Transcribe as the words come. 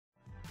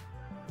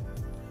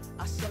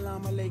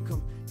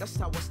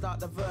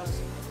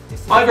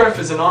MyGraph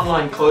is an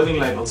online clothing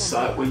label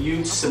site where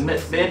you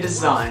submit their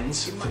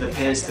designs for the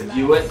pairs to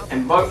view it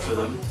and vote for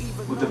them,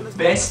 with the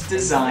best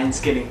designs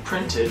getting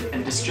printed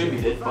and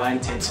distributed by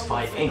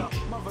Intensify Inc.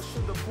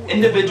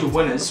 Individual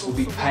winners will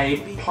be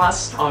paid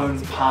plus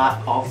own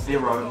part of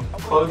their own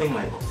clothing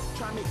label.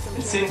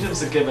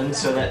 Incentives are given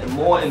so that the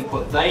more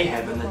input they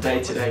have in the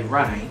day-to-day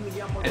running,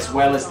 as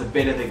well as the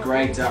better their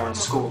grades are in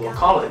school or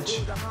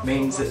college,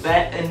 means that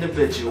that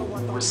individual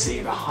will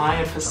receive a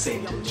higher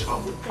percentage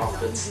of the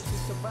profits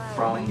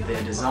from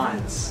their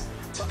designs.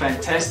 It's a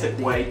fantastic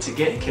way to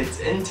get kids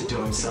into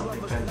doing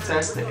something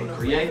fantastic and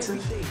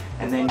creative,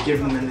 and then give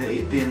them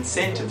the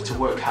incentive to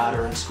work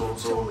harder in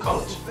schools or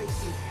college.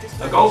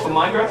 The goal for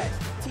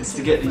MyGraph is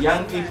to get the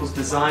young people's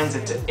designs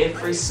into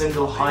every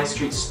single high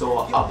street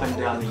store up and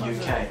down the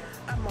UK.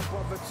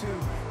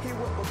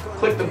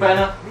 Click the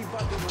banner,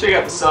 check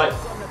out the site,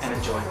 and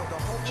enjoy.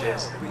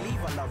 Cheers.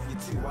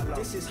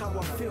 This is how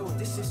I feel,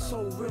 this is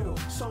so real.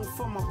 Song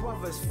for my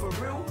brothers, for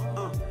real.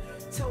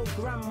 Tell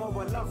grandma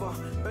I love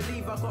her.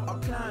 Believe I got a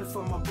plan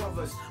for my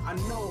brothers. I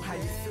know how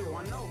you feel,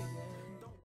 I know.